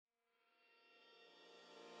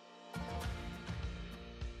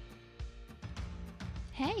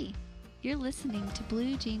Hey, you're listening to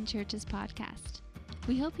Blue Jean Church's podcast.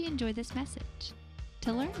 We hope you enjoy this message.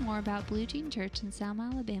 To learn more about Blue Jean Church in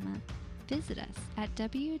Selma, Alabama, visit us at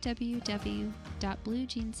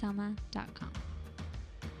www.bluejeanselma.com.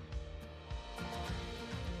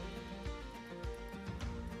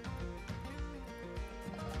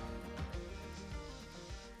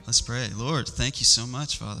 Let's pray. Lord, thank you so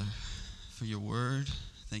much, Father, for your word.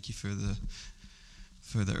 Thank you for the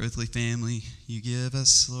earthly family you give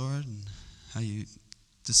us, Lord, and how you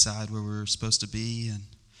decide where we're supposed to be and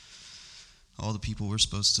all the people we're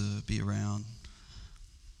supposed to be around.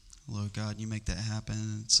 Lord God, you make that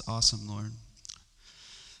happen. It's awesome, Lord.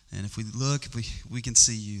 And if we look, we can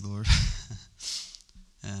see you, Lord.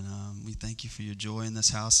 And we thank you for your joy in this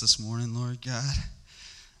house this morning, Lord God.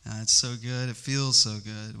 It's so good. It feels so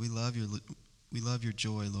good. We love your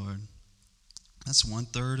joy, Lord. That's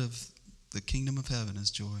 1/3 of the kingdom of heaven is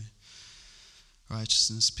joy.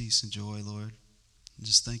 Righteousness, peace, and joy, Lord. And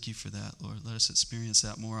just thank you for that, Lord. Let us experience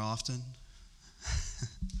that more often.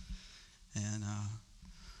 And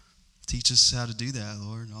teach us how to do that,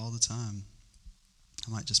 Lord, all the time.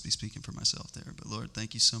 I might just be speaking for myself there, but Lord,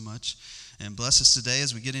 thank you so much. And bless us today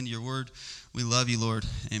as we get into your word. We love you, Lord.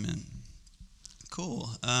 Amen.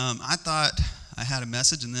 Cool. I thought I had a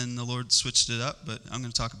message and then the Lord switched it up, but I'm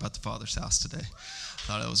going to talk about the Father's house today.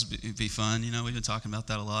 Thought it'd be fun. You know, we've been talking about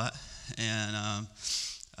that a lot. And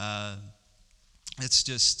it's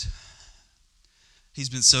just, he's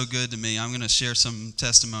been so good to me. I'm going to share some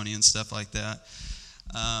testimony and stuff like that.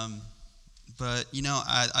 But, you know,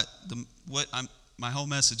 my whole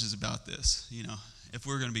message is about this. You know, if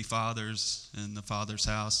we're going to be fathers in the Father's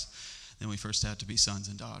house, then we first have to be sons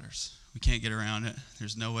and daughters. We can't get around it.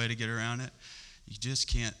 There's no way to get around it. You just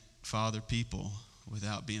can't father people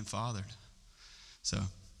without being fathered. So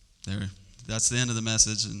that's the end of the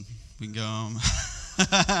message, and we can go home.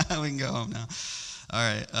 We can go home now. All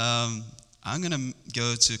right. I'm going to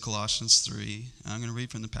go to Colossians 3. I'm going to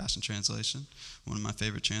read from the Passion Translation, one of my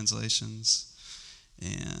favorite translations.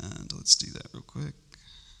 And let's do that real quick.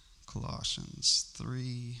 Colossians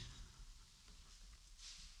 3.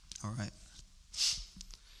 All right.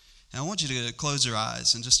 And I want you to close your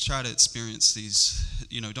eyes and just try to experience these.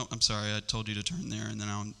 You know, I'm sorry, I told you to turn there, and then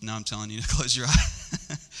now I'm telling you to close your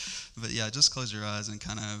eyes. But yeah, just close your eyes and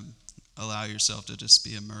kind of allow yourself to just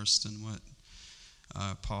be immersed in what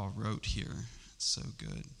Paul wrote here. It's so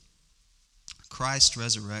good. Christ's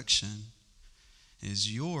resurrection is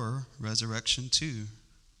your resurrection too.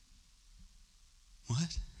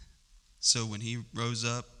 What? So when he rose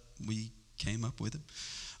up, we came up with him?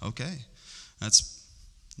 Okay, that's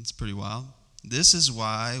pretty wild. This is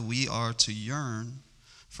why we are to yearn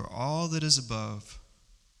for all that is above,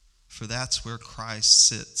 for that's where Christ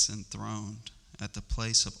sits enthroned at the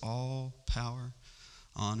place of all power,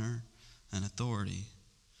 honor, and authority.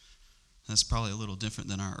 That's probably a little different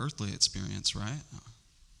than our earthly experience, right?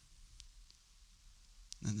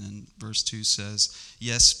 And then verse 2 says,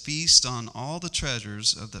 yes, feast on all the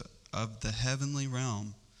treasures of the heavenly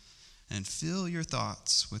realm and fill your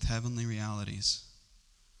thoughts with heavenly realities.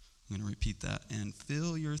 I'm going to repeat that. And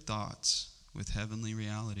fill your thoughts with heavenly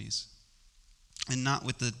realities and not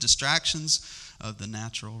with the distractions of the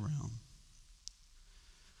natural realm.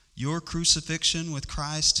 Your crucifixion with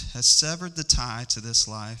Christ has severed the tie to this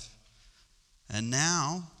life. And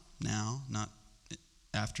now, not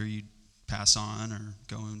after you pass on or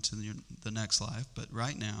go into the next life, but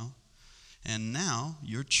right now. And now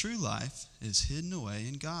your true life is hidden away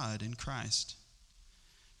in God, in Christ.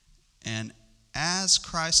 And as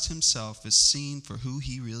Christ himself is seen for who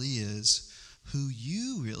he really is, who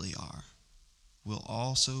you really are will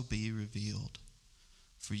also be revealed.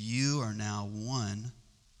 For you are now one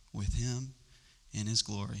with him in his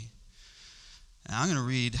glory. And I'm going to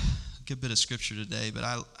read a good bit of scripture today, but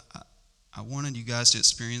I wanted you guys to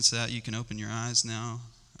experience that. You can open your eyes now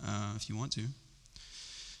if you want to.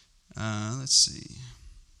 Let's see.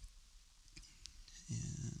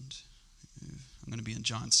 And I'm going to be in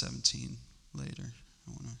John 17 later. I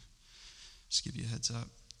want to just give you a heads up.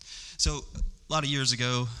 So a lot of years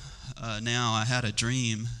ago now, I had a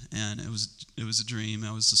dream, and it was a dream.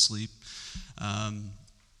 I was asleep.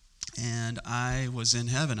 And I was in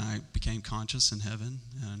heaven. I became conscious in heaven,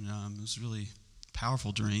 and it was a really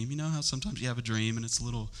powerful dream. You know how sometimes you have a dream and it's a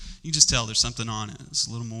little, you can just tell there's something on it. It's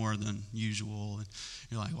a little more than usual. And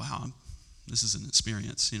you're like, wow, this is an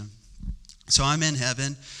experience, you know. So I'm in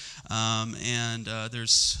heaven, and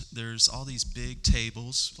there's all these big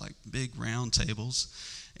tables, like big round tables,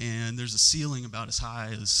 and there's a ceiling about as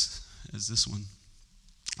high as this one.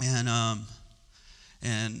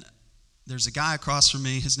 And there's a guy across from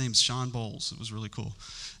me. His name's Sean Bowles. It was really cool.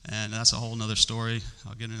 And that's a whole nother story.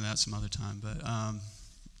 I'll get into that some other time.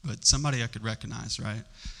 But somebody I could recognize, right?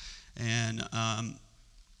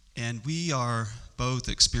 And we are both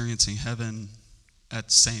experiencing heaven at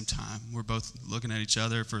the same time. We're both looking at each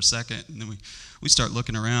other for a second, and then we start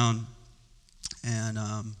looking around. And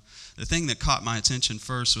the thing that caught my attention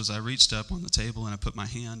first was I reached up on the table and I put my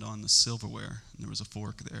hand on the silverware, and there was a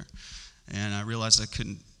fork there. And I realized I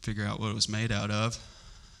couldn't figure out what it was made out of.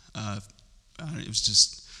 It was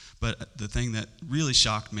just, but the thing that really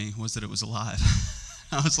shocked me was that it was alive.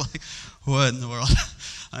 I was like, what in the world?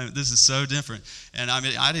 This is so different. And I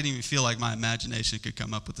mean, I didn't even feel like my imagination could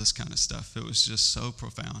come up with this kind of stuff. It was just so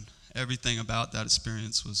profound. Everything about that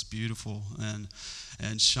experience was beautiful.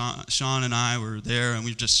 And Sean and I were there, and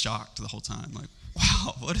we were just shocked the whole time. Like,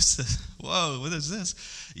 wow, what is this? Whoa, what is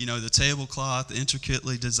this? You know, the tablecloth,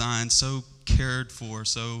 intricately designed, so cared for,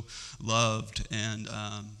 so loved, and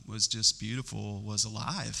was just beautiful, was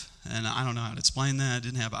alive. And I don't know how to explain that. It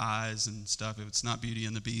didn't have eyes and stuff. It's not Beauty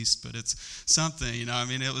and the Beast, but it's something, you know. I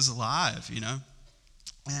mean, it was alive, you know.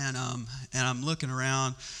 And I'm looking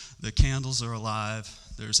around. The candles are alive.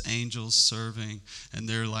 There's angels serving, and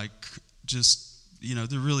they're like just, you know,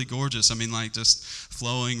 they're really gorgeous. I mean, like just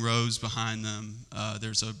flowing robes behind them.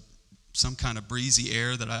 There's some kind of breezy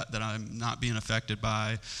air that I'm not being affected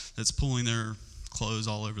by, that's pulling their clothes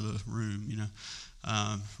all over the room. You know,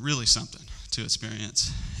 really something to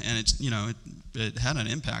experience. And it's, you know, it had an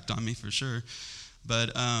impact on me for sure.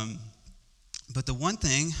 But the one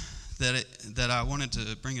thing that I wanted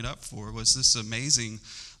to bring it up for was this amazing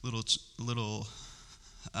little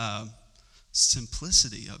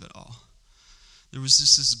simplicity of it all. There was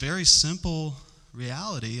just this very simple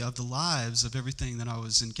reality of the lives of everything that I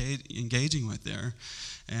was engaging with there.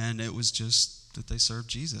 And it was just that they served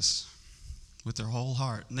Jesus with their whole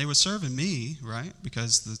heart. And they were serving me, right?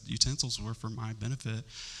 Because the utensils were for my benefit.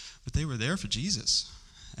 But they were there for Jesus.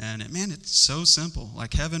 And man, it's so simple.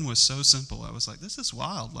 Like heaven was so simple. I was like, this is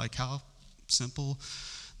wild. Like how simple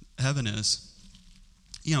heaven is.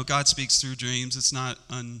 You know, God speaks through dreams. It's not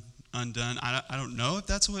undone. I don't know if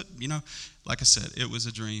that's what, you know, like I said, it was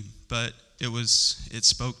a dream, but it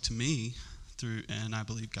spoke to me through, and I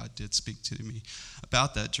believe God did speak to me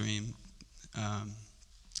about that dream.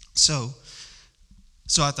 So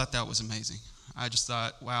I thought that was amazing. I just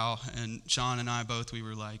thought, wow. And Sean and I both, we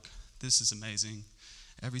were like, this is amazing.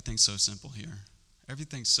 Everything's so simple here.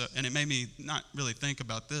 Everything's so, and it made me not really think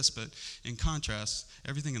about this, but in contrast,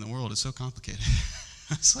 everything in the world is so complicated.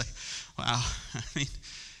 It's like, wow. I mean,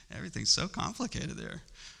 everything's so complicated there.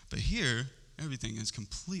 But here, everything is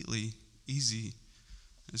completely easy.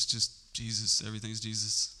 It's just Jesus. Everything's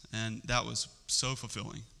Jesus. And that was so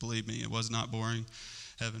fulfilling. Believe me, it was not boring.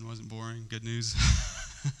 Heaven wasn't boring. Good news.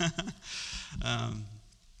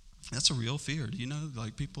 That's a real fear. Do you know,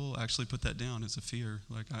 like, people actually put that down as a fear.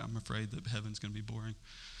 Like, I'm afraid that heaven's going to be boring.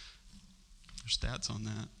 There's stats on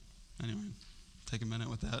that. Anyway, take a minute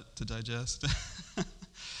with that to digest.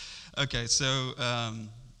 Okay, so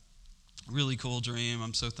really cool dream.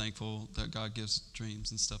 I'm so thankful that God gives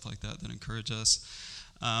dreams and stuff like that encourage us.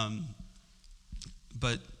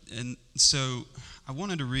 So I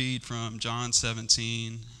wanted to read from John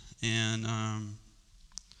 17, and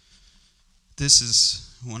this is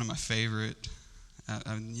one of my favorite.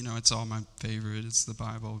 You know, it's all my favorite. It's the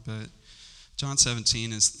Bible, but John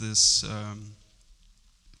 17 is this.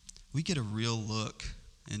 We get a real look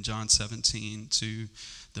in John 17 to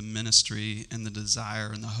the ministry and the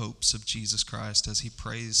desire and the hopes of Jesus Christ as he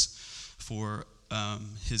prays for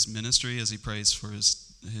his ministry, as he prays for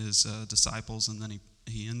his disciples, and then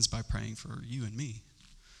he ends by praying for you and me.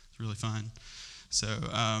 It's really fun. So,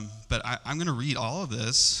 but I'm going to read all of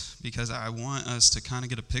this because I want us to kind of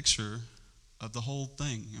get a picture of the whole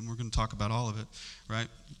thing, and we're going to talk about all of it, right?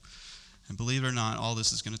 And believe it or not, all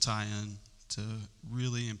this is going to tie in to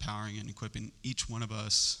really empowering and equipping each one of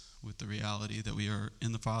us with the reality that we are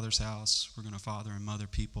in the Father's house. We're going to father and mother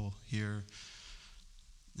people here.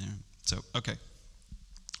 There. So, okay.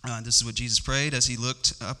 This is what Jesus prayed as he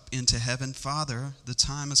looked up into heaven. Father, the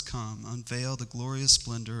time has come. Unveil the glorious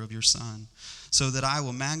splendor of your Son, so that I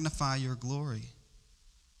will magnify your glory.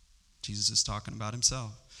 Jesus is talking about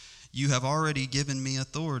himself. You have already given me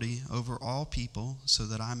authority over all people, so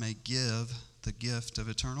that I may give the gift of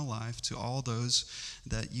eternal life to all those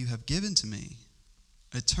that you have given to me.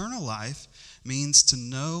 Eternal life means to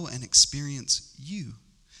know and experience you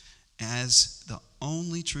as the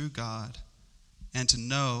only true God, and to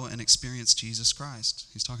know and experience Jesus Christ.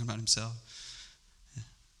 He's talking about himself.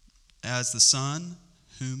 As the Son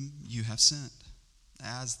whom you have sent.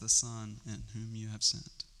 As the Son in whom you have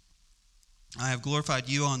sent. I have glorified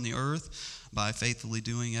you on the earth by faithfully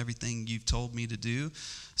doing everything you've told me to do.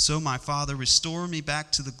 So, my Father, restore me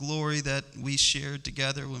back to the glory that we shared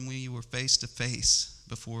together when we were face to face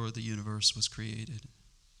before the universe was created.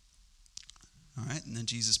 All right, and then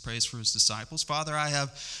Jesus prays for his disciples. Father, I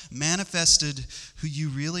have manifested who you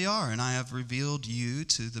really are, and I have revealed you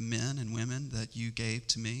to the men and women that you gave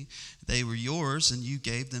to me. They were yours, and you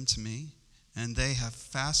gave them to me, and they have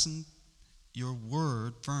fastened your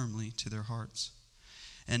word firmly to their hearts.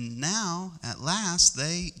 And now, at last,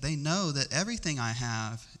 they know that everything I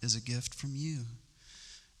have is a gift from you.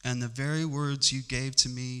 And the very words you gave to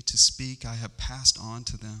me to speak, I have passed on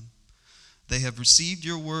to them. They have received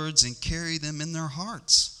your words and carry them in their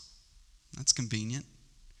hearts. That's convenient.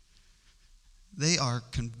 They are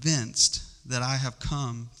convinced that I have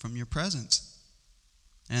come from your presence.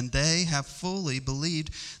 And they have fully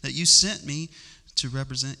believed that you sent me to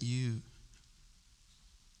represent you.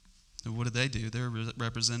 So what do? They're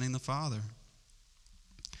representing the Father.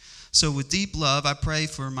 So with deep love, I pray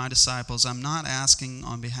for my disciples. I'm not asking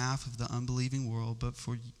on behalf of the unbelieving world, but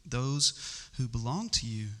for those who belong to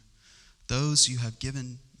you, those you have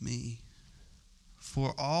given me.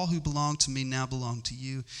 For all who belong to me now belong to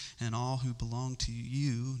you, and all who belong to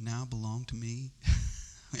you now belong to me.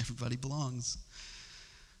 Everybody belongs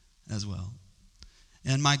as well.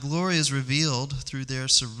 And my glory is revealed through their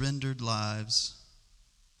surrendered lives.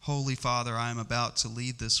 Holy Father, I am about to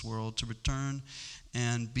leave this world to return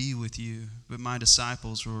and be with you, but my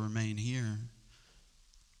disciples will remain here.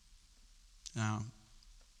 Now,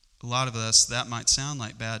 a lot of us, that might sound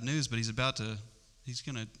like bad news, but he's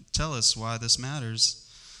going to tell us why this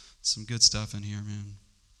matters. Some good stuff in here, man.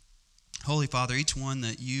 Holy Father, each one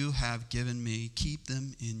that you have given me, keep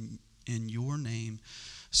them in your name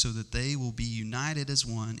so that they will be united as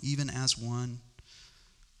one, even as we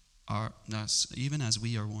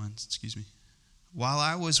are one. While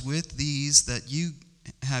I was with these that you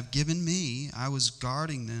have given me, I was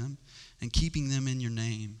guarding them and keeping them in your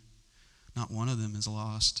name. Not one of them is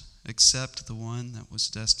lost, except the one that was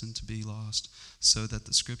destined to be lost, so that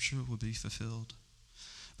the scripture will be fulfilled.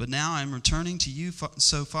 But now I am returning to you,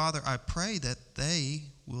 so Father, I pray that they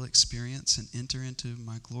will experience and enter into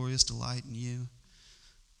my glorious delight in you.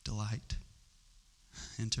 Delight.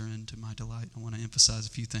 Enter into my delight. I want to emphasize a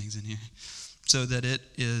few things in here. So that it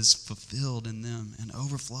is fulfilled in them and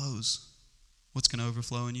overflows. What's going to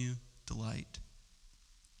overflow in you? Delight.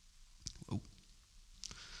 Whoa.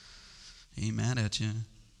 He ain't mad at you.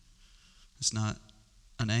 It's not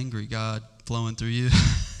an angry God flowing through you.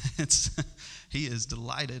 He is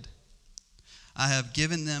delighted. I have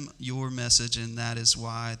given them your message, and that is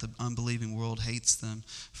why the unbelieving world hates them.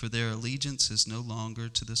 For their allegiance is no longer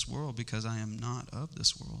to this world, because I am not of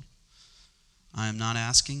this world. I am not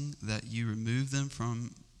asking that you remove them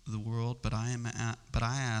from the world, but I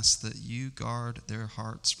ask that you guard their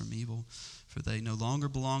hearts from evil, for they no longer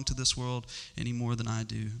belong to this world any more than I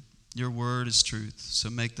do. Your word is truth, so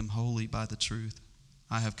make them holy by the truth.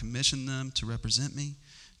 I have commissioned them to represent me,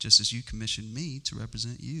 just as you commissioned me to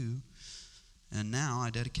represent you. And now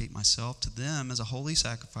I dedicate myself to them as a holy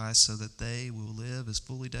sacrifice, so that they will live as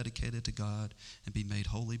fully dedicated to God and be made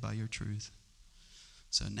holy by your truth.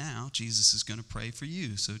 So now Jesus is going to pray for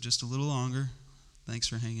you. So just a little longer. Thanks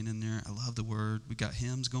for hanging in there. I love the word. We got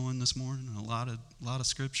hymns going this morning, and a lot of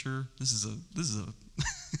scripture. This is a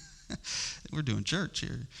we're doing church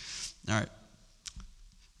here. All right.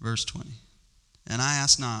 Verse 20. And I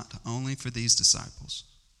ask not only for these disciples,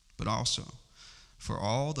 but also for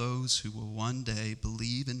all those who will one day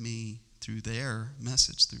believe in me through their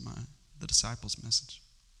message, through the disciples' message.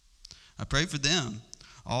 I pray for them.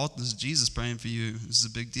 This is Jesus praying for you. This is a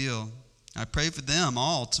big deal. I pray for them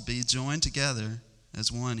all to be joined together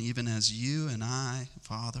as one, even as you and I,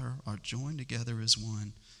 Father, are joined together as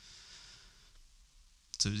one.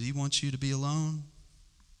 So does he want you to be alone?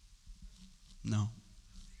 No.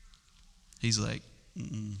 He's like,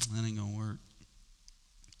 that ain't going to work.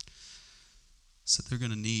 So they're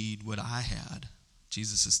going to need what I had.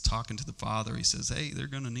 Jesus is talking to the Father. He says, hey, they're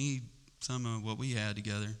going to need some of what we had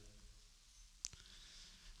together.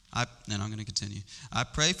 And I'm going to continue. I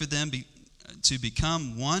pray for them to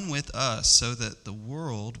become one with us, so that the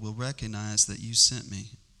world will recognize that you sent me.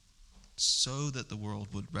 So that the world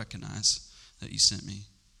would recognize that you sent me.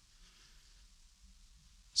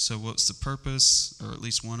 So what's the purpose, or at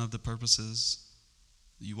least one of the purposes?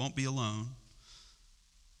 You won't be alone.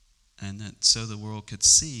 And that so the world could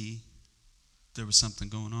see there was something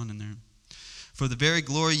going on in there. For the very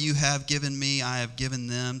glory you have given me, I have given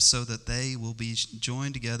them, so that they will be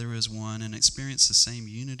joined together as one and experience the same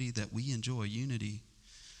unity that we enjoy. Unity.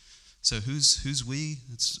 So who's we?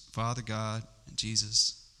 It's Father God and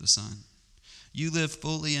Jesus the Son. You live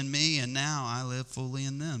fully in me, and now I live fully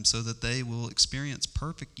in them, so that they will experience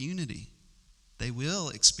perfect unity. They will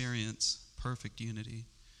experience perfect unity.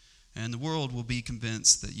 And the world will be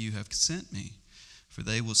convinced that you have sent me, for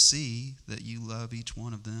they will see that you love each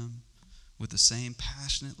one of them with the same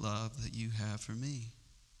passionate love that you have for me.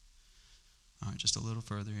 All right, just a little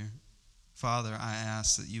further here. Father, I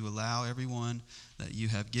ask that you allow everyone that you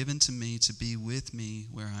have given to me to be with me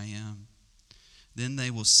where I am. Then they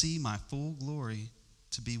will see my full glory,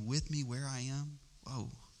 to be with me where I am. Whoa.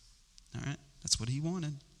 All right, that's what he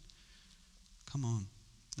wanted. Come on.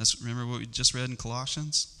 Remember what we just read in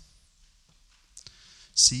Colossians?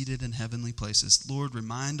 Seated in heavenly places. Lord,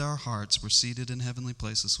 remind our hearts we're seated in heavenly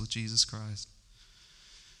places with Jesus Christ.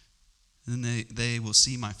 Then they will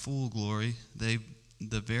see my full glory, the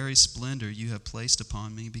very splendor you have placed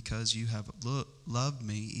upon me, because you have loved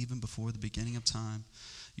me even before the beginning of time.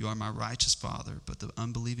 You are my righteous Father, but the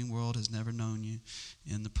unbelieving world has never known you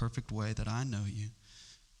in the perfect way that I know you.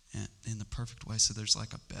 And in the perfect way, so there's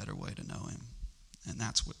like a better way to know him. And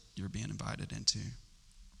that's what you're being invited into.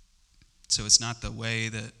 So it's not the way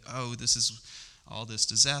that, this is all this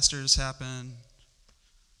disaster has happened,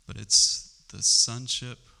 but it's the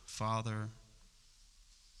sonship, Father.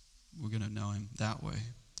 We're going to know him that way,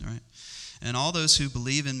 right? And all those who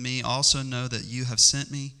believe in me also know that you have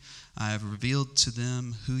sent me. I have revealed to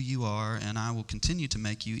them who you are, and I will continue to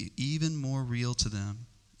make you even more real to them.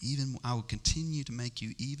 I will continue to make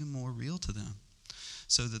you even more real to them,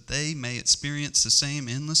 so that they may experience the same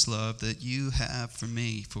endless love that you have for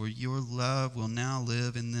me. For your love will now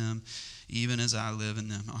live in them, even as I live in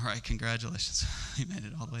them. All right, congratulations. You made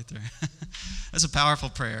it all the way through. That's a powerful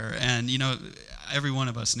prayer. And, every one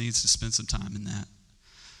of us needs to spend some time in that.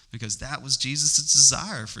 Because that was Jesus'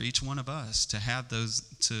 desire for each one of us, to have those,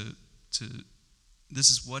 this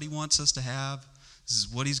is what he wants us to have. This is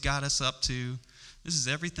what he's got us up to. This is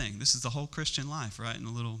everything. This is the whole Christian life, right? In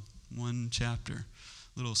a little one chapter.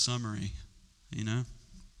 Little summary,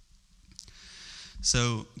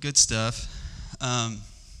 So good stuff.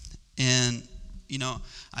 And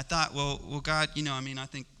I thought, well, God, I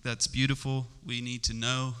think that's beautiful. We need to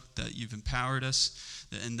know that you've empowered us,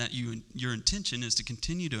 and that your intention is to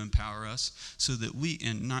continue to empower us, so that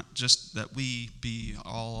and not just that we be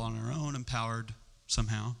all on our own empowered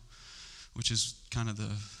somehow, which is kind of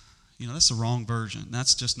that's the wrong version.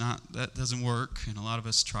 That's just that doesn't work, and a lot of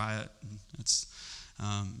us try it, and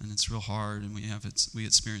it's real hard, and we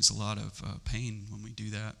experience a lot of pain when we do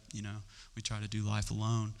that. We try to do life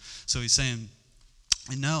alone. So he's saying,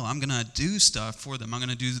 no, I'm going to do stuff for them. I'm going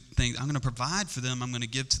to do things. I'm going to provide for them. I'm going to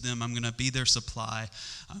give to them. I'm going to be their supply.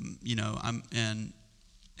 And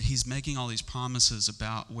he's making all these promises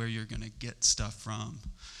about where you're going to get stuff from,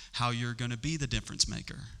 how you're going to be the difference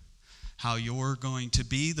maker, how you're going to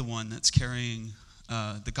be the one that's carrying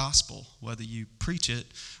the gospel, whether you preach it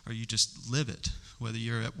or you just live it, whether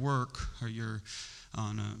you're at work or you're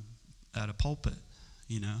at a pulpit,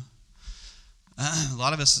 A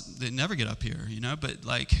lot of us, they never get up here, but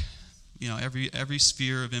every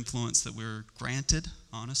sphere of influence that we're granted,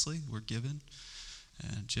 honestly, we're given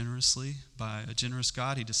generously by a generous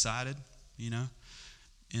God. He decided,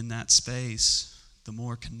 in that space, the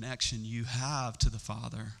more connection you have to the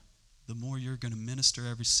Father, the more you're going to minister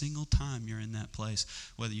every single time you're in that place,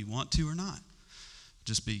 whether you want to or not.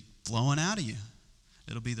 Just be flowing out of you.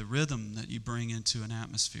 It'll be the rhythm that you bring into an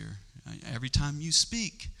atmosphere. Every time you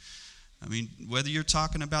speak, whether you're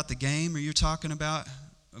talking about the game or you're talking about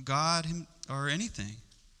God or anything,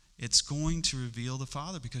 it's going to reveal the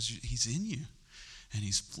Father, because he's in you and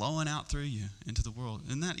he's flowing out through you into the world.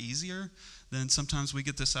 Isn't that easier than sometimes we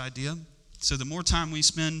get this idea? So the more time we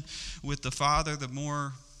spend with the Father, the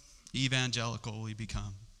more evangelical we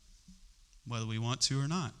become, whether we want to or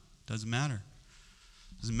not. Doesn't matter.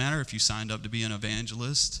 Doesn't matter if you signed up to be an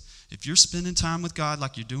evangelist. If you're spending time with God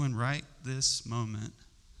like you're doing right this moment,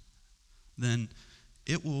 then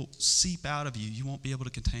it will seep out of you. You won't be able to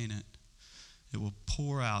contain it. It will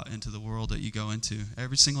pour out into the world that you go into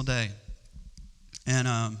every single day. And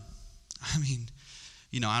and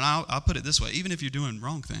I'll put it this way: even if you're doing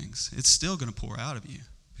wrong things, it's still going to pour out of you,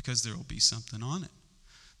 because there will be something on it.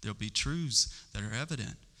 There'll be truths that are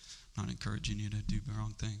evident. I'm not encouraging you to do the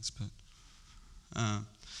wrong things, but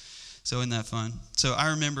so isn't that fun? So I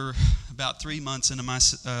remember about 3 months into my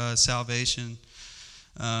salvation,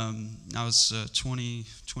 I was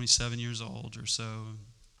 27 years old or so,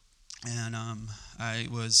 and I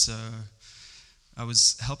was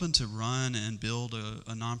helping to run and build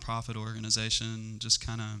a nonprofit organization, just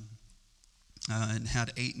kind of, and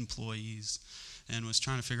had 8 employees. and was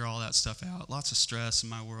trying to figure all that stuff out. Lots of stress in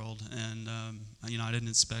my world, and I didn't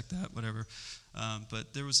expect that, whatever.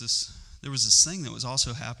 But there was this thing that was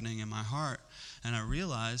also happening in my heart, and I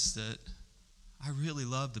realized that I really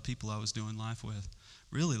loved the people I was doing life with.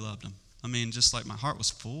 Really loved them. I mean, just like my heart was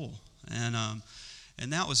full, and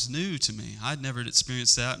that was new to me. I'd never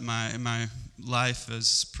experienced that in my life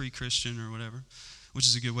as pre-Christian or whatever, which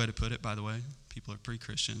is a good way to put it, by the way. People are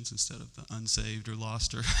pre-Christians instead of the unsaved or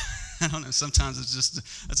lost, or I don't know. Sometimes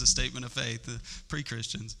that's a statement of faith. The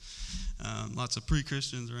pre-Christians, lots of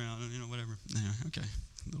pre-Christians around, whatever. Yeah, okay,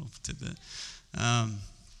 little tidbit.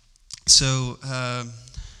 So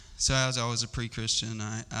as I was a pre-Christian,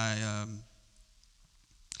 I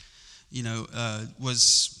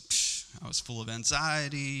was full of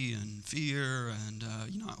anxiety and fear, and I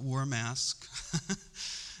wore a mask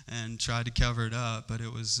and tried to cover it up, but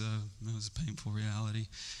it was a painful reality.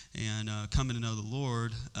 And coming to know the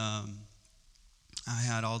Lord, I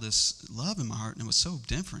had all this love in my heart, and it was so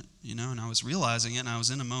different, and I was realizing it, and I was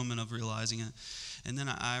in a moment of realizing it. And then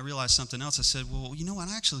I realized something else. I said, well, you know what?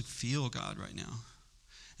 I actually feel God right now.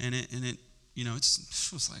 And it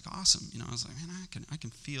it was like awesome. I was like, man, I can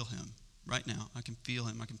feel him right now. I can feel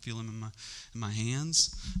him. I can feel him in my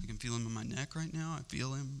hands. I can feel him in my neck right now. I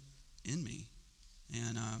feel him in me.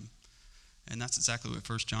 And that's exactly what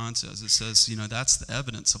 1 John says. It says, that's the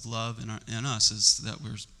evidence of love in us, is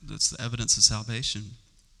that's the evidence of salvation.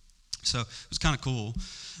 So it was kind of cool.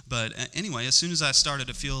 But anyway, as soon as I started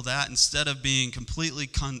to feel that, instead of being completely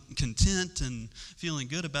content and feeling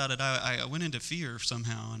good about it, I went into fear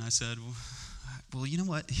somehow. And I said, well, you know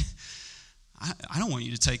what? I don't want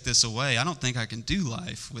you to take this away. I don't think I can do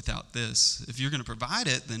life without this. If you're going to provide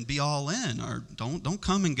it, then be all in, or don't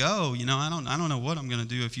come and go. I don't know what I'm going to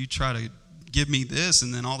do if you try to give me this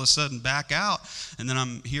and then all of a sudden back out, and then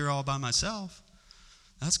I'm here all by myself.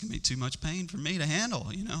 That's going to be too much pain for me to handle.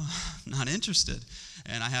 I'm not interested.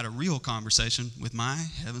 And I had a real conversation with my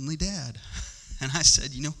heavenly dad, and I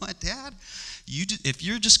said, you know what, Dad? If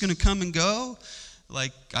you're just going to come and go,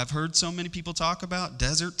 like I've heard so many people talk about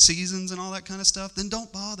desert seasons and all that kind of stuff, then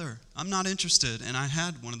don't bother. I'm not interested. And I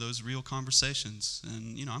had one of those real conversations.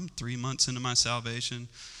 And, I'm 3 months into my salvation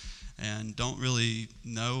and don't really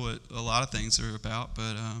know what a lot of things are about.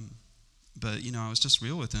 But I was just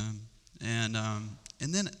real with him. And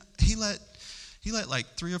then he let like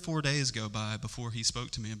 3 or 4 days go by before he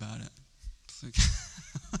spoke to me about it. It's like,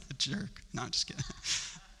 what a jerk. No, I'm just kidding.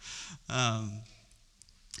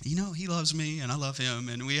 He loves me and I love him,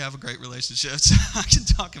 and we have a great relationship, so I can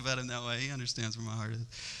talk about him that way. He understands where my heart is.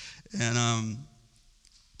 And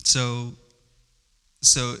so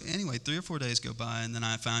anyway, 3 or 4 days go by, and then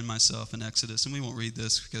I find myself in Exodus, and we won't read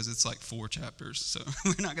this because it's like 4 chapters, so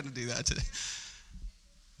we're not going to do that today.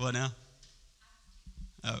 What now?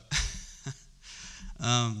 Oh.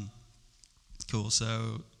 Cool.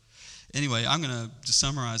 So anyway, I'm going to just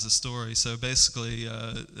summarize the story. So basically,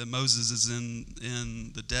 Moses is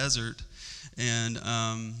in the desert, and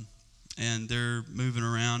they're moving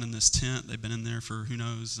around in this tent. They've been in there for who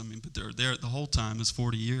knows. But they're there the whole time is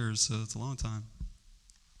 40 years, so it's a long time.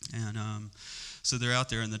 And so they're out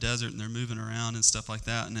there in the desert, and they're moving around and stuff like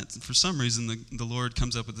that. And for some reason, the Lord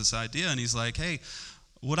comes up with this idea, and he's like, hey,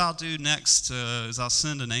 what I'll do next is I'll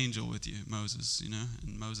send an angel with you, Moses,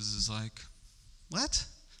 And Moses is like, what?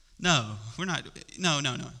 No, we're not. No.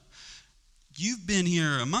 You've been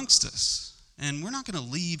here amongst us, and we're not going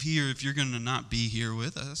to leave here if you're going to not be here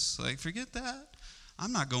with us. Like, forget that.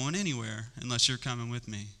 I'm not going anywhere unless you're coming with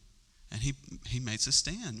me. And he makes a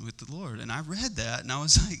stand with the Lord. And I read that, and I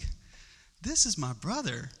was like, this is my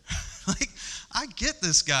brother. Like, I get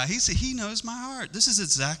this guy. He knows my heart. This is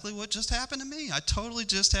exactly what just happened to me. I totally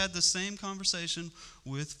just had the same conversation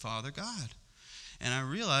with Father God. And I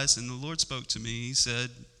realized, and the Lord spoke to me, he said,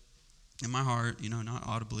 in my heart, not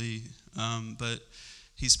audibly, but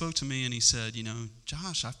he spoke to me and he said,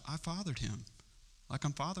 Josh, I fathered him like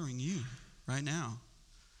I'm fathering you right now.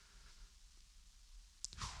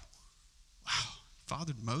 Wow,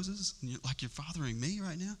 fathered Moses, and like you're fathering me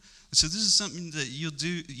right now? So this is something that you'll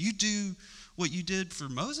do. You do what you did for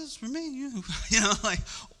Moses for me? Like,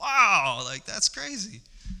 wow, like that's crazy.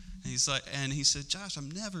 And he said, Josh,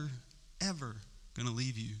 I'm never, ever going to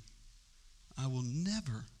leave you. I will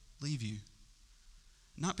never leave you.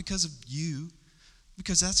 Not because of you,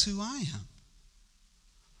 because that's who I am.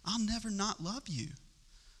 I'll never not love you.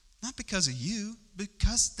 Not because of you,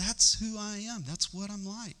 because that's who I am. That's what I'm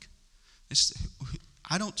like.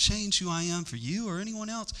 I don't change who I am for you or anyone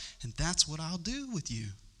else, and that's what I'll do with you.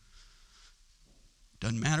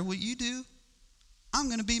 Doesn't matter what you do. I'm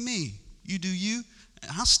going to be me. You do you,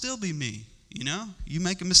 and I'll still be me. You know, you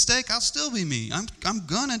make a mistake, I'll still be me. I'm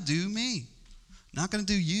gonna do me. Not gonna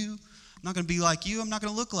do you. I'm not gonna be like you. I'm not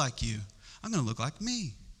gonna look like you. I'm gonna look like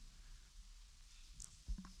me.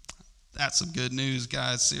 That's some good news,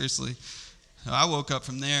 guys. Seriously. I woke up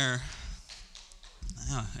from there.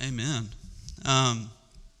 Yeah, amen.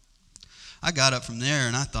 I got up from there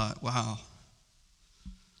and I thought, wow,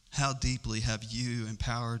 how deeply have you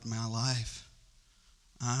empowered my life?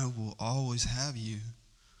 I will always have you.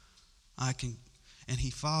 And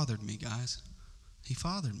he fathered me, guys. He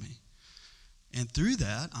fathered me. And through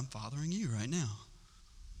that, I'm fathering you right now.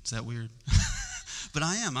 Is that weird? But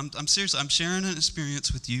I am. I'm serious. I'm sharing an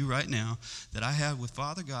experience with you right now that I had with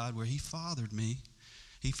Father God where he fathered me.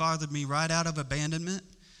 He fathered me right out of abandonment.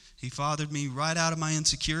 He fathered me right out of my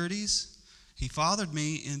insecurities. He fathered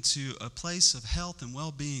me into a place of health and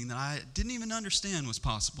well-being that I didn't even understand was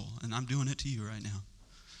possible. And I'm doing it to you right now.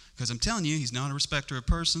 Because I'm telling you, he's not a respecter of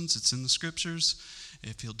persons. It's in the scriptures.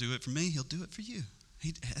 If he'll do it for me, he'll do it for you.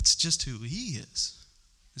 It's just who he is.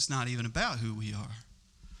 It's not even about who we are.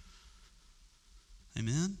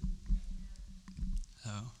 Amen?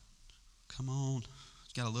 Oh, come on.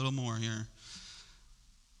 Got a little more here.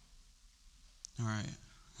 All right.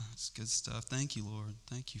 That's good stuff. Thank you, Lord.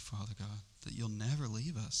 Thank you, Father God, that you'll never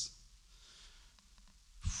leave us.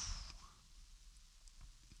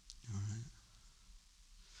 All right.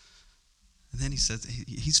 And then he says,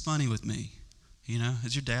 he's funny with me. You know,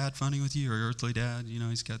 is your dad funny with you, or your earthly dad? You know,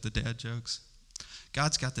 he's got the dad jokes.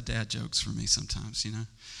 God's got the dad jokes for me sometimes, you know.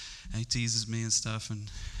 And he teases me and stuff, and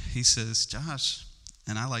he says, Josh,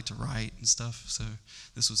 and I like to write and stuff, so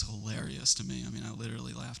this was hilarious to me. I mean, I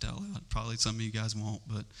literally laughed out loud. Probably some of you guys won't,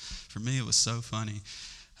 but for me it was so funny.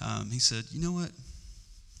 He said, you know what?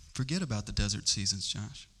 Forget about the desert seasons,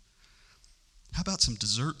 Josh. How about some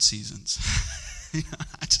dessert seasons?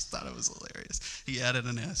 I just thought it was hilarious. He added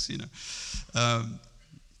an S, you know.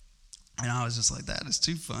 And I was just like, that is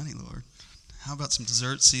too funny, Lord. How about some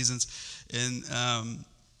dessert seasons? And,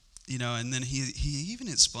 you know, and then he even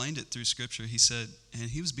explained it through Scripture. He said, and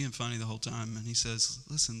he was being funny the whole time, and he says,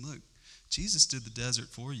 listen, look, Jesus did the desert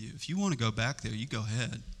for you. If you want to go back there, you go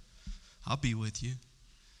ahead. I'll be with you.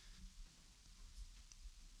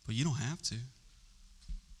 But you don't have to.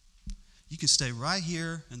 You can stay right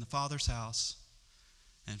here in the Father's house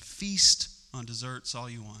and feast on desserts all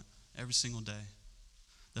you want, every single day.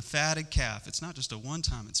 The fatted calf, it's not just a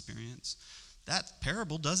one-time experience. That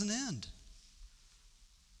parable doesn't end.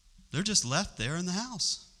 They're just left there in the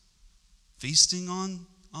house, feasting on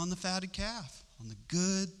the fatted calf, on the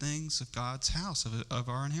good things of God's house, of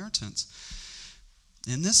our inheritance.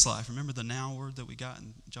 In this life, remember the now word that we got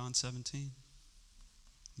in John 17?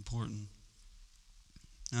 Important.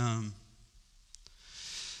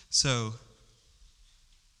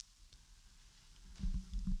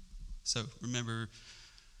 So remember,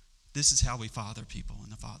 this is how we father people in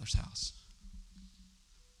the Father's house.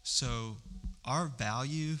 So our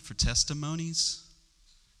value for testimonies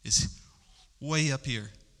is way up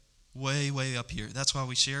here. Way, way up here. That's why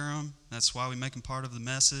we share them. That's why we make them part of the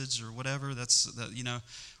message or whatever.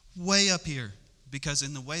 Way up here. Because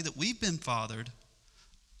in the way that we've been fathered,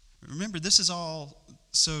 remember, this is all,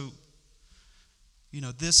 so, you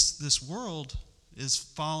know, this world is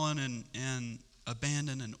fallen and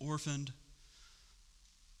abandoned and orphaned.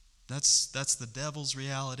 That's the devil's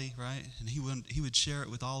reality, right? And he would share it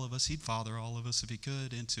with all of us. He'd father all of us if he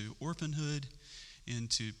could into orphanhood,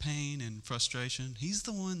 into pain and frustration. He's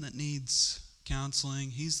the one that needs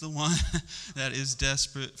counseling. He's the one that is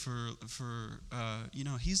desperate for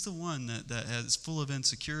he's the one that is full of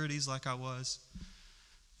insecurities like I was.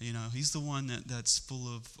 You know, he's the one that's full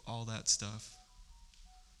of all that stuff.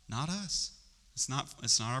 Not us. It's not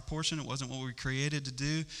our portion. It wasn't what we were created to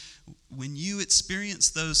do. When you experience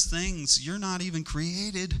those things, you're not even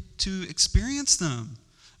created to experience them.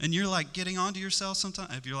 And you're like getting onto yourself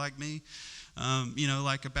sometimes. If you're like me, I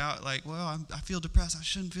feel depressed. I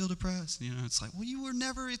shouldn't feel depressed. You know, it's like, well, you were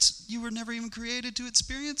never even created to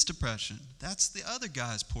experience depression. That's the other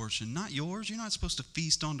guy's portion, not yours. You're not supposed to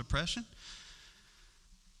feast on depression.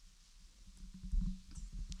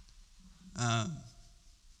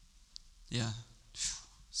 Yeah.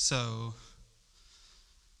 So,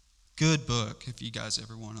 good book if you guys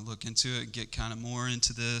ever want to look into it, get kind of more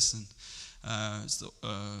into this. And it's the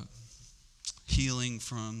Healing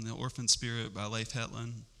from the Orphan Spirit by Leif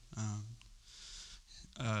Hetland.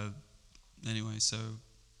 Anyway, so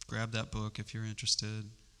grab that book if you're interested.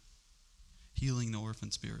 Healing the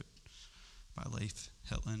Orphan Spirit by Leif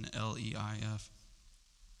Hetland, Leif.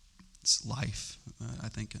 It's Life, I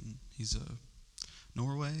think, and he's a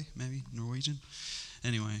Norway, maybe Norwegian.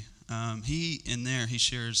 Anyway, he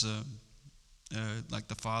shares like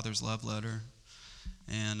the Father's love letter.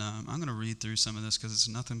 And I'm going to read through some of this because it's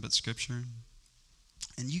nothing but Scripture.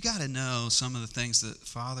 And you got to know some of the things that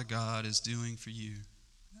Father God is doing for you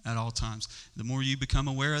at all times. The more you become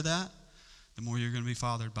aware of that, the more you're going to be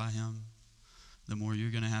fathered by Him. The more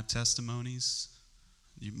you're going to have testimonies.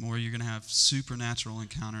 The more you're going to have supernatural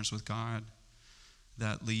encounters with God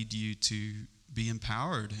that lead you to be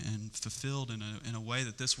empowered and fulfilled in a way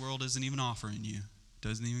that this world isn't even offering you. It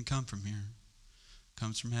doesn't even come from here. It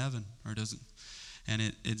comes from heaven, or it doesn't.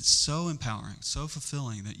 And it's so empowering, so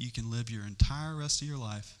fulfilling that you can live your entire rest of your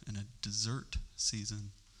life in a dessert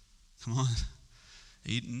season. Come on.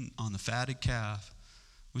 Eating on the fatted calf,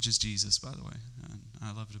 which is Jesus, by the way. And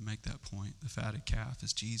I love to make that point. The fatted calf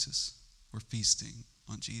is Jesus. We're feasting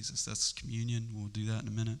on Jesus. That's communion. We'll do that in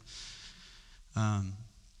a minute.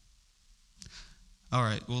 All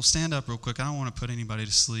right, we'll stand up real quick. I don't want to put anybody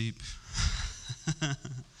to sleep.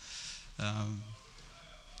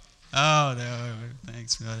 Oh, no,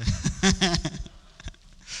 thanks, brother.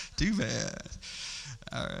 Too bad.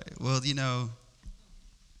 All right, well,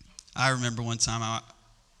 I remember one time,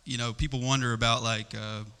 people wonder about, like,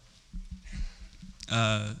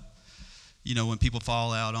 when people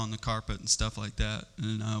fall out on the carpet and stuff like that.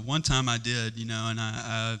 And one time I did, and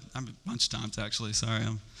I'm a bunch of times, actually, sorry.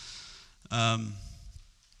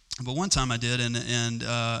 But one time I did, and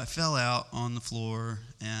I fell out on the floor,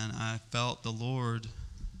 and I felt the Lord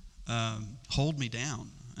hold me down.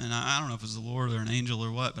 And I don't know if it was the Lord or an angel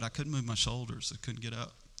or what, but I couldn't move my shoulders. I couldn't get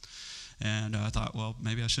up. And I thought, well,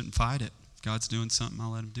 maybe I shouldn't fight it. If God's doing something,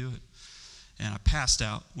 I'll let Him do it. And I passed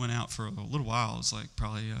out, went out for a little while. It was like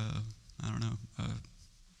probably,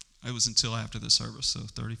 it was until after the service, so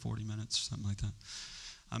 30, 40 minutes, something like that.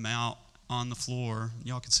 I'm out on the floor.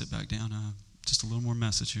 Y'all can sit back down. Just a little more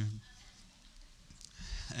message here.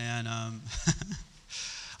 And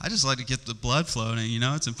I just like to get the blood flowing.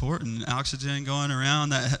 It's important. Oxygen going around,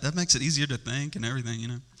 that makes it easier to think and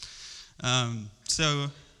everything,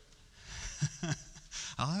 So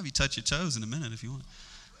I'll have you touch your toes in a minute if you want.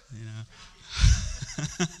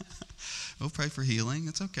 We'll pray for healing.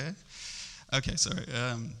 It's okay. Okay, sorry.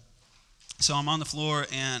 So I'm on the floor,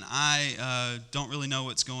 and I don't really know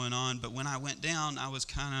what's going on. But when I went down, I was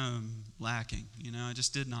kind of lacking. I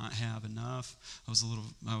just did not have enough. I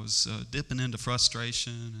was dipping into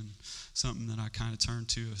frustration and something that I kind of turn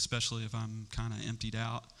to, especially if I'm kind of emptied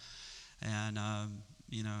out, and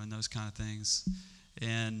and those kind of things.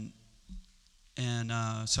 And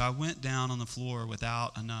so I went down on the floor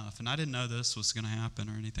without enough, and I didn't know this was going to happen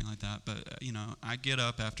or anything like that. But I get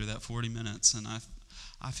up after that 40 minutes, and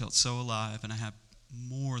I felt so alive, and I had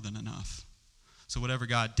more than enough. So whatever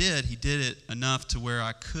God did, He did it enough to where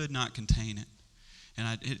I could not contain it.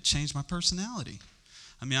 And it changed my personality.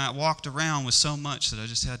 I walked around with so much that I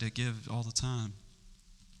just had to give all the time.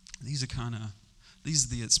 These are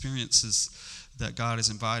the experiences that God is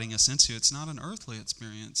inviting us into. It's not an earthly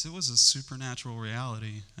experience. It was a supernatural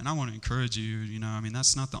reality. And I want to encourage you,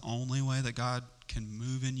 that's not the only way that God can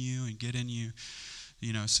move in you and get in you.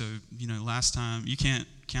 Last time, you can't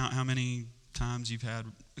count how many times you've had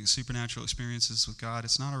supernatural experiences with God.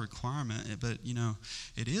 It's not a requirement, but,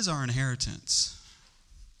 it is our inheritance.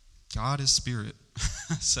 God is spirit.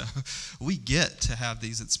 So we get to have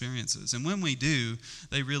these experiences. And when we do,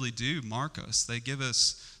 they really do mark us. They give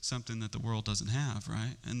us something that the world doesn't have,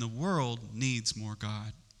 right? And the world needs more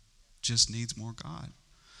God. Just needs more God.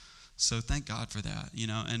 So thank God for that,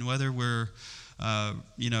 And whether we're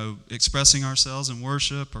expressing ourselves in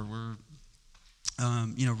worship, or we're,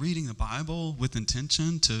 reading the Bible with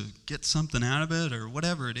intention to get something out of it, or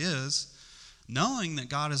whatever it is, knowing that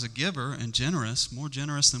God is a giver and generous, more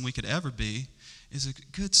generous than we could ever be, is a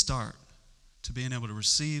good start to being able to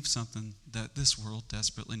receive something that this world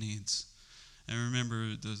desperately needs. And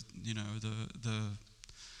remember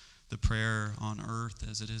the prayer on earth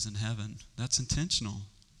as it is in heaven. That's intentional.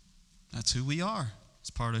 That's who we are. It's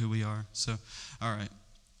part of who we are. So, all right.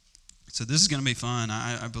 So this is going to be fun.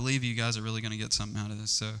 I believe you guys are really going to get something out of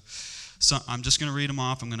this. So I'm just going to read them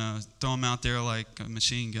off. I'm going to throw them out there like a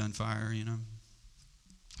machine gun fire,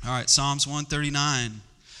 All right, Psalms 139.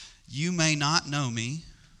 You may not know me,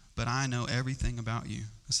 but I know everything about you.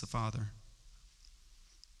 That's the Father.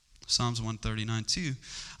 Psalms 139:2.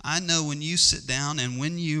 I know when you sit down and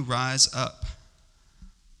when you rise up.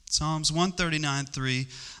 Psalms 139:3.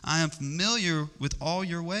 I am familiar with all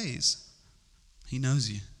your ways. He knows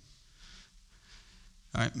you.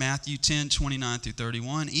 All right, Matthew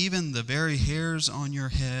 10:29-31. Even the very hairs on your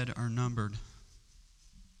head are numbered.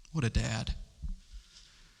 What a dad.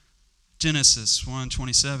 Genesis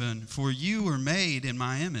 1:27. For you were made in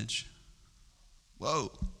my image.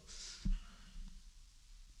 Whoa.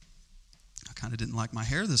 kind of didn't like my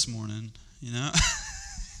hair this morning, you know.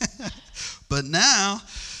 But now,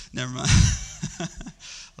 never mind.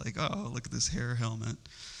 Like, oh, look at this hair helmet.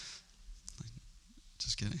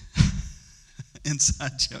 Just kidding.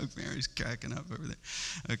 Inside joke. Mary's cracking up over there.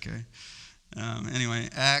 Okay. Anyway,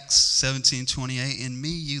 Acts 17:28. In me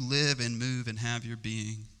you live and move and have your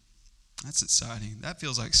being. That's exciting. That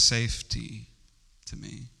feels like safety to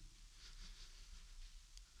me.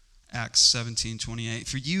 Acts 17:28.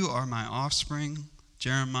 For you are my offspring.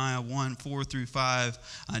 Jeremiah 1:4-5.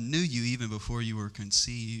 I knew you even before you were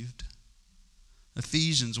conceived.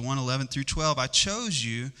 Ephesians 1:11-12. I chose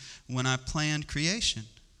you when I planned creation.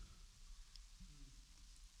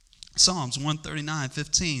 Psalms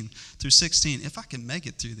 139:15-16. If I can make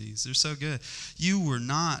it through these, they're so good. You were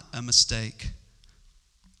not a mistake,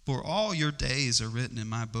 for all your days are written in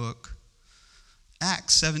my book.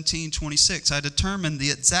 Acts 17:26. I determined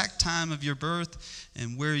the exact time of your birth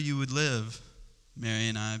and where you would live. Mary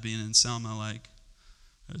and I being in Selma, like,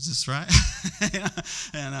 is this right?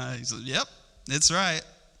 And he said, yep, it's right.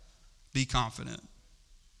 Be confident.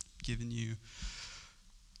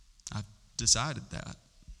 I've decided that.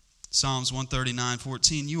 Psalms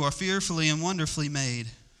 139:14. You are fearfully and wonderfully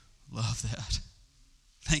made. Love that.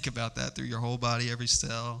 Think about that through your whole body, every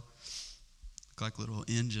cell. Look like little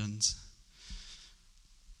engines.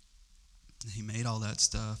 He made all that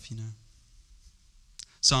stuff, you know.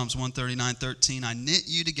 Psalms 139:13. I knit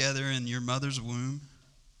you together in your mother's womb.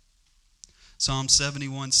 Psalm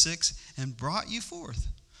 71:6. And brought you forth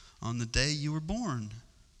on the day you were born.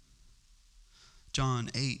 John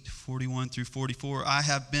 8:41-44. I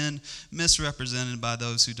have been misrepresented by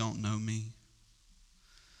those who don't know me.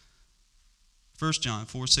 1 John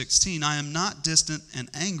 4:16. I am not distant and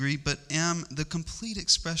angry, but am the complete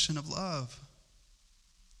expression of love.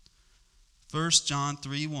 1 John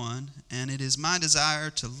 3:1. And it is my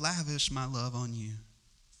desire to lavish my love on you.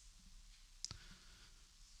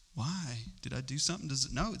 Why? Did I do something?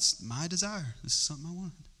 No, it's my desire. This is something I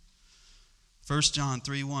wanted. 1 John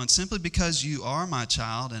 3:1. Simply because you are my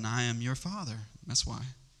child and I am your father. That's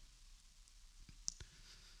why.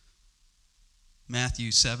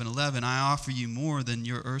 Matthew 7:11. I offer you more than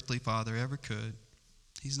your earthly father ever could.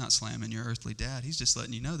 He's not slamming your earthly dad. He's just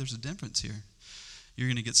letting you know there's a difference here. You're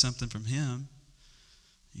going to get something from him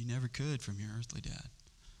you never could from your earthly dad.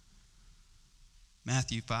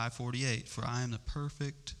 Matthew 5:48. For I am the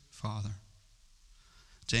perfect father.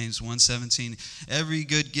 James 1:17. Every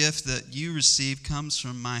good gift that you receive comes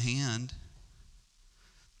from my hand.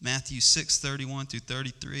 Matthew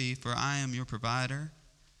 6:31-33. For I am your provider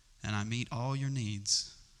and I meet all your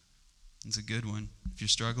needs. It's a good one. If you're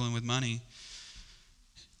struggling with money,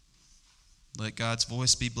 let God's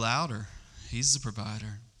voice be louder. He's the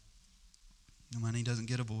provider. The money doesn't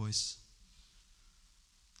get a voice.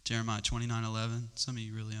 Jeremiah 29:11. Some of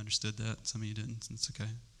you really understood that. Some of you didn't. It's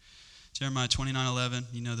okay. Jeremiah 29:11.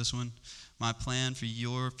 You know this one. My plan for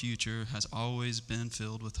your future has always been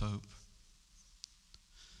filled with hope.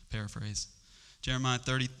 Paraphrase. Jeremiah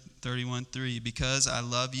 31:3. Because I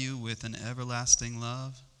love you with an everlasting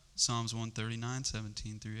love. Psalms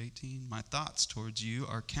 139:17-18. My thoughts towards you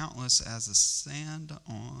are countless as the sand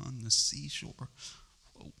on the seashore.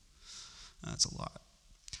 Whoa, that's a lot.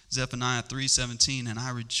 Zephaniah 3:17. And I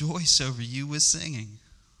rejoice over you with singing.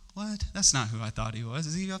 What? That's not who I thought he was.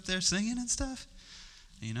 Is he up there singing and stuff?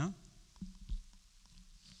 You know?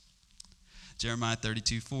 Jeremiah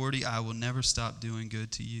 32:40. I will never stop doing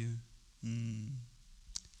good to you.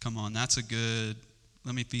 Come on, that's a good.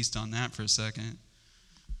 Let me feast on that for a second.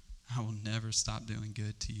 I will never stop doing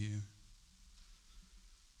good to you.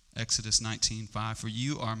 Exodus 19:5. For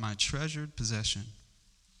you are my treasured possession.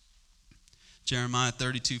 Jeremiah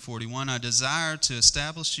 32:41. I desire to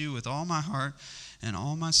establish you with all my heart and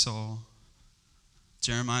all my soul.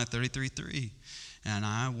 Jeremiah 33:3. And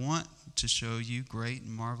I want to show you great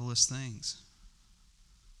and marvelous things.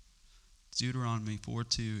 Deuteronomy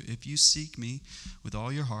 4:2. If you seek me with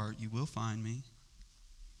all your heart, you will find me.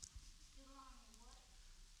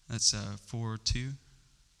 That's 4:2,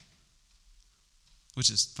 which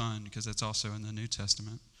is fun because that's also in the New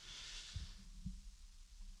Testament.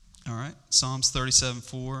 All right, Psalms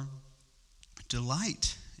 37:4.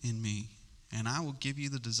 Delight in me, and I will give you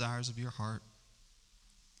the desires of your heart.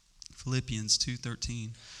 Philippians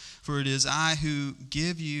 2:13. For it is I who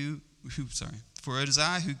gave you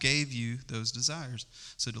those desires.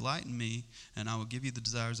 So delight in me, and I will give you the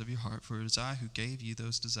desires of your heart. For it is I who gave you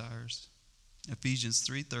those desires. Ephesians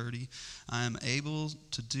 3:30. I am able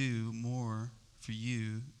to do more for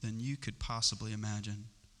you than you could possibly imagine.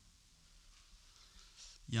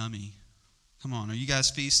 Yummy. Come on, are you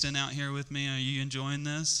guys feasting out here with me? Are you enjoying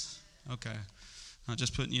this? Okay. Not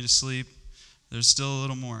just putting you to sleep. There's still a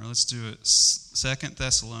little more. Let's do it. 2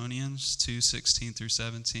 Thessalonians 2:16 through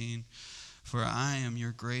 17. For I am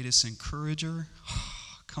your greatest encourager.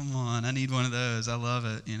 Come on, I need one of those. I love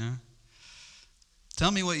it, you know.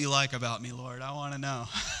 Tell me what you like about me, Lord. I want to know.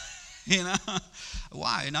 You know?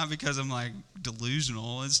 Why? Not because I'm like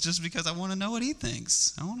delusional. It's just because I want to know what he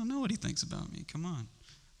thinks. I want to know what he thinks about me. Come on.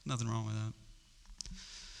 Nothing wrong with that.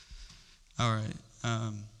 All right.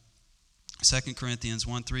 2 Corinthians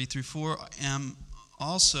 1:3 through 4.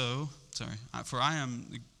 For I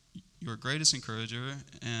am your greatest encourager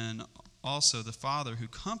and also the Father who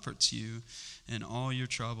comforts you in all your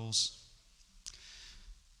troubles.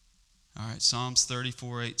 All right, Psalms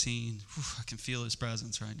 34:18. I can feel his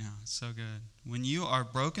presence right now. It's so good. When you are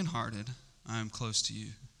brokenhearted, I am close to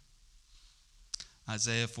you.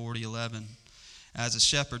 Isaiah 40:11. As a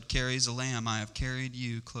shepherd carries a lamb, I have carried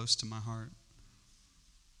you close to my heart.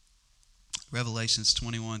 Revelations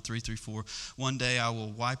 21:3 through 4. One day I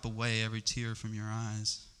will wipe away every tear from your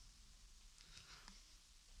eyes.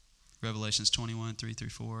 Revelations 21:3 through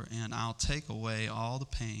 4. And I'll take away all the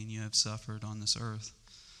pain you have suffered on this earth.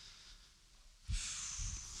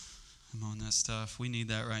 Come on, that stuff. We need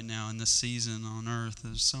that right now in this season on earth.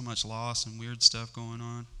 There's so much loss and weird stuff going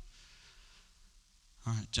on.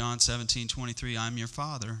 All right, John 17:23. I'm your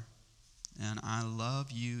Father, and I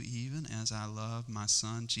love you even as I love my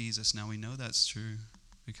son Jesus. Now we know that's true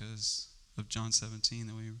because of John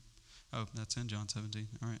 17 that's in John 17.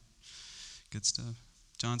 All right. Good stuff.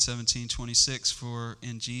 John 17:26, for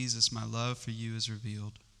in Jesus my love for you is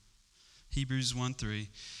revealed. Hebrews 1:3,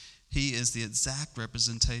 he is the exact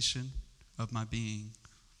representation of my being.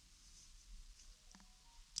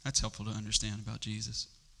 That's helpful to understand about Jesus.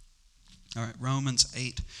 All right, Romans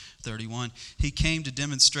 8:31. He came to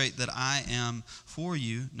demonstrate that I am for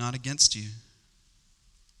you, not against you.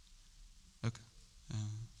 Okay.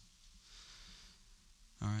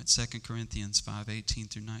 All right, 2 Corinthians 5:18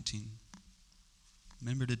 through 19.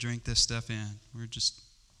 Remember to drink this stuff in. We're just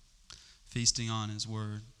feasting on his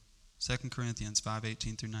word. 2 Corinthians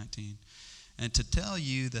 5:18 through 19. And to tell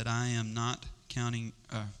you that I am not counting,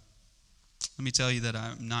 let me tell you that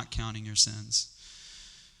I'm not counting your sins.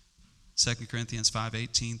 2 Corinthians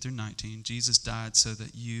 5:18 through 19. Jesus died so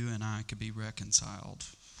that you and I could be reconciled.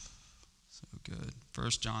 So good.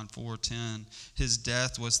 1 John 4:10. His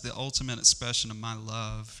death was the ultimate expression of my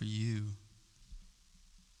love for you.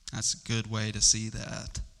 That's a good way to see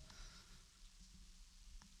that.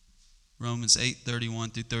 Romans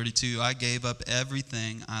 8:31 through 32. I gave up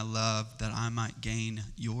everything I love that I might gain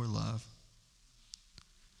your love.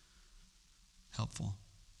 Helpful.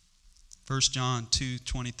 1 John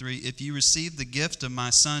 2:23. If you receive the gift of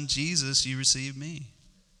my son Jesus, you receive me.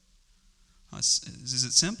 Is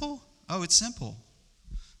it simple? Oh, it's simple.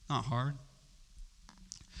 Not hard.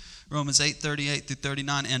 Romans 8:38 through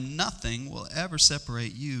 39. And nothing will ever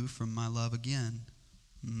separate you from my love again.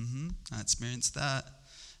 I experienced that.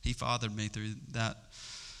 He fathered me through that.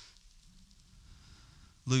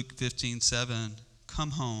 Luke 15:7.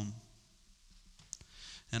 Come home,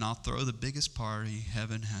 and I'll throw the biggest party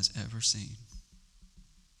heaven has ever seen.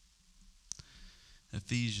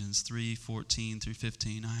 Ephesians 3:14 through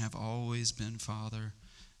 15. I have always been Father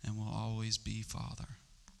and will always be Father.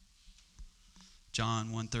 John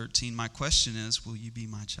 1:13. My question is, will you be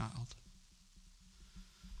my child?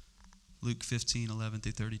 Luke 15:11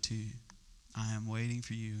 through 32. I am waiting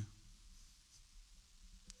for you.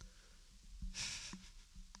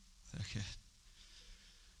 Okay.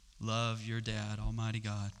 Love your dad, Almighty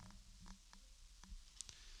God.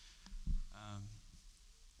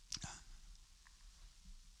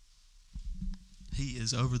 He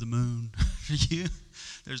is over the moon for you.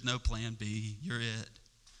 There's no plan B. You're it.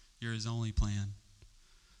 You're his only plan.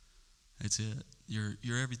 That's it. You're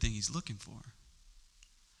everything he's looking for.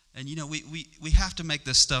 And you know, we have to make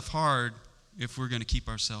this stuff hard if we're going to keep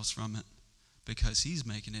ourselves from it, because he's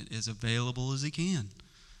making it as available as he can.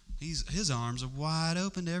 His arms are wide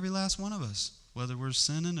open to every last one of us, whether we're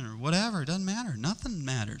sinning or whatever. It doesn't matter. Nothing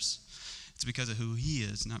matters. It's because of who he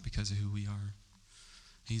is, not because of who we are.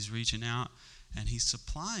 He's reaching out, and he's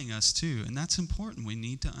supplying us too, and that's important. We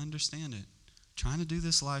need to understand it. Trying to do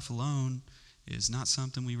this life alone is not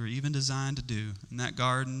something we were even designed to do. In that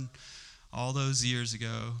garden all those years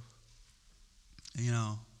ago, you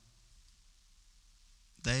know,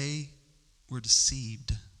 they were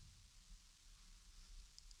deceived.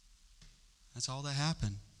 That's all that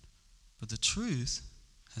happened. But the truth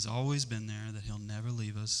has always been there, that he'll never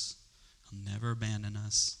leave us. He'll never abandon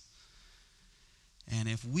us. And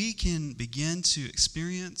if we can begin to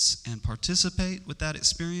experience and participate with that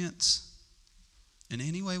experience, in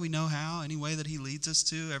any way we know how, any way that he leads us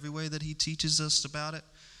to, every way that he teaches us about it,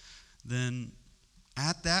 then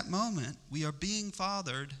at that moment, we are being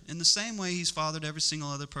fathered in the same way he's fathered every single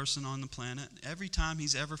other person on the planet. Every time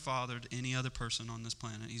he's ever fathered any other person on this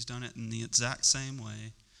planet, he's done it in the exact same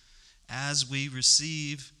way. As we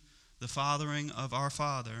receive the fathering of our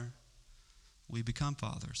Father, we become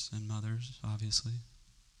fathers and mothers, obviously.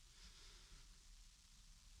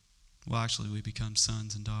 Well, actually, we become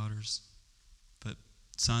sons and daughters. But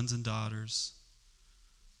sons and daughters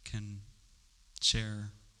can share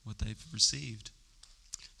what they've received.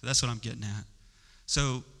 So that's what I'm getting at.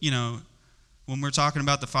 So, when we're talking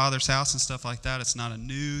about the Father's house and stuff like that, it's not a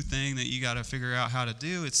new thing that you got to figure out how to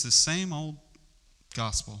do. It's the same old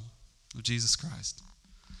gospel of Jesus Christ.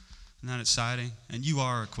 Isn't that exciting? And you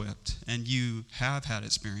are equipped, and you have had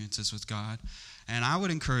experiences with God. And I would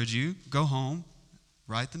encourage you, go home,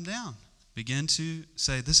 write them down. Begin to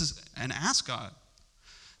say, and ask God.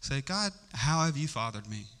 Say, God, how have you fathered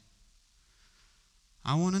me?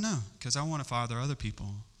 I want to know, because I want to father other people,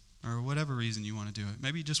 or whatever reason you want to do it.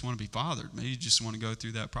 Maybe you just want to be fathered. Maybe you just want to go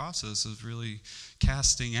through that process of really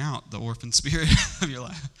casting out the orphan spirit of your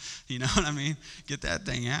life. You know what I mean? Get that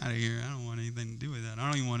thing out of here. I don't want anything to do with that. I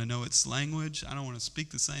don't even want to know its language. I don't want to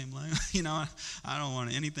speak the same language. I don't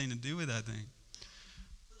want anything to do with that thing.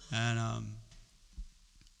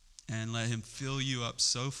 And let him fill you up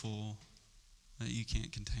so full that you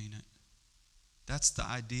can't contain it. That's the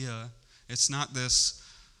idea. It's not this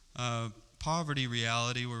poverty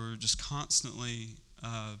reality where we're just constantly,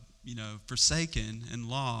 forsaken and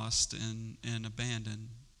lost and abandoned.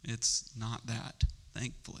 It's not that,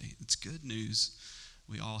 thankfully. It's good news.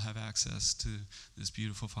 We all have access to this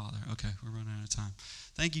beautiful Father. Okay, we're running out of time.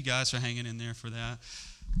 Thank you guys for hanging in there for that.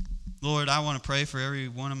 Lord, I want to pray for every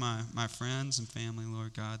one of my friends and family,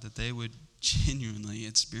 Lord God, that they would genuinely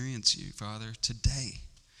experience you, Father, today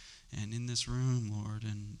and in this room, Lord,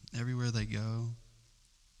 and everywhere they go.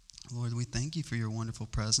 Lord, we thank you for your wonderful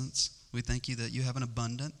presence. We thank you that you have an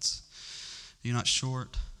abundance. You're not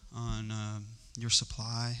short on your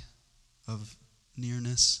supply of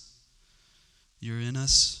nearness. You're in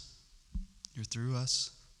us. You're through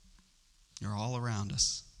us. You're all around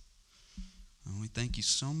us. And we thank you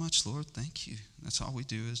so much, Lord. Thank you. That's all we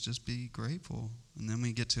do is just be grateful. And then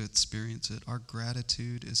we get to experience it. Our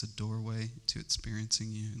gratitude is a doorway to experiencing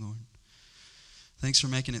you, Lord. Thanks for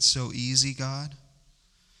making it so easy, God,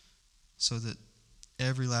 so that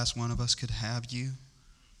every last one of us could have you.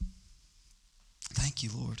 Thank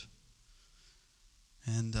you, Lord.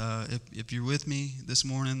 And if you're with me this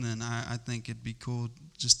morning, then I think it'd be cool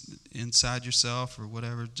just inside yourself or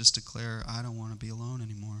whatever, just declare, I don't want to be alone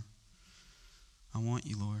anymore. I want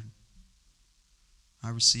you, Lord. I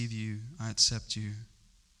receive you. I accept you.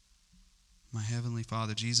 My Heavenly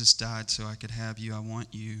Father, Jesus died so I could have you. I want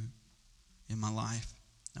you in my life.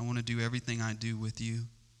 I want to do everything I do with you.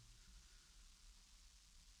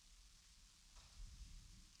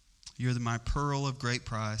 You're my pearl of great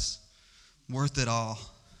price, worth it all,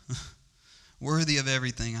 worthy of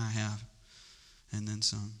everything I have, and then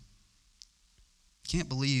some. Can't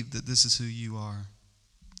believe that this is who you are,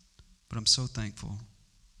 but I'm so thankful,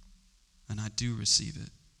 and I do receive it.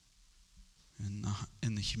 And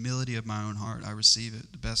in the humility of my own heart, I receive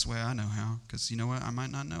it the best way I know how, because you know what? I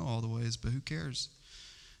might not know all the ways, but who cares?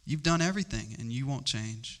 You've done everything, and you won't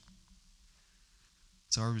change.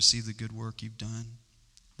 So I receive the good work you've done,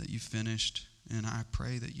 that you finished, and I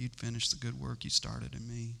pray that you'd finish the good work you started in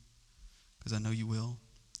me, because I know you will.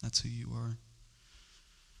 That's who you are.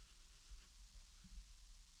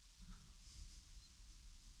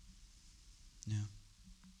 Yeah.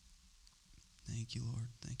 Thank you, Lord.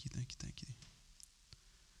 Thank you, thank you, thank you.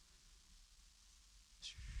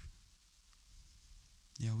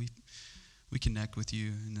 Yeah, we connect with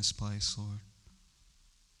you in this place, Lord.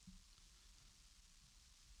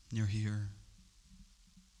 You're here.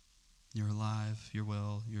 You're alive. You're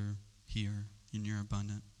well. You're here. And you're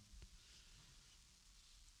abundant.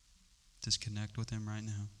 Just connect with him right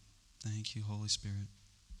now. Thank you, Holy Spirit.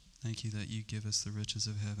 Thank you that you give us the riches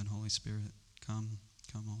of heaven, Holy Spirit. Come,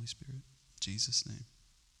 Holy Spirit. In Jesus' name.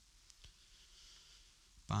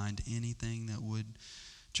 Bind anything that would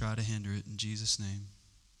try to hinder it in Jesus' name.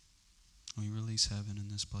 We release heaven in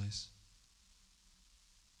this place.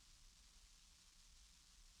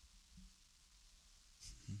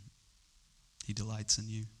 He delights in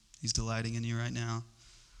you. He's delighting in you right now.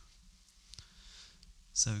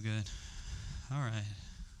 So good. All right.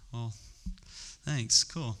 Well, thanks.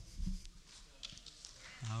 Cool.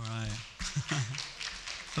 All right.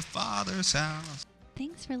 The Father's house.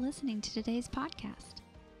 Thanks for listening to today's podcast.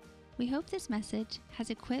 We hope this message has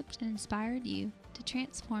equipped and inspired you to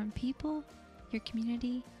transform people, your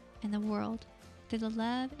community, and the world through the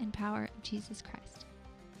love and power of Jesus Christ.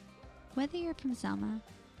 Whether you're from Selma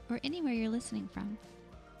or anywhere you're listening from,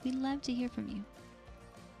 we'd love to hear from you.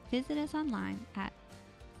 Visit us online at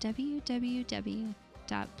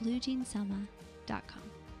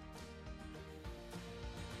www.bluejeanselma.com.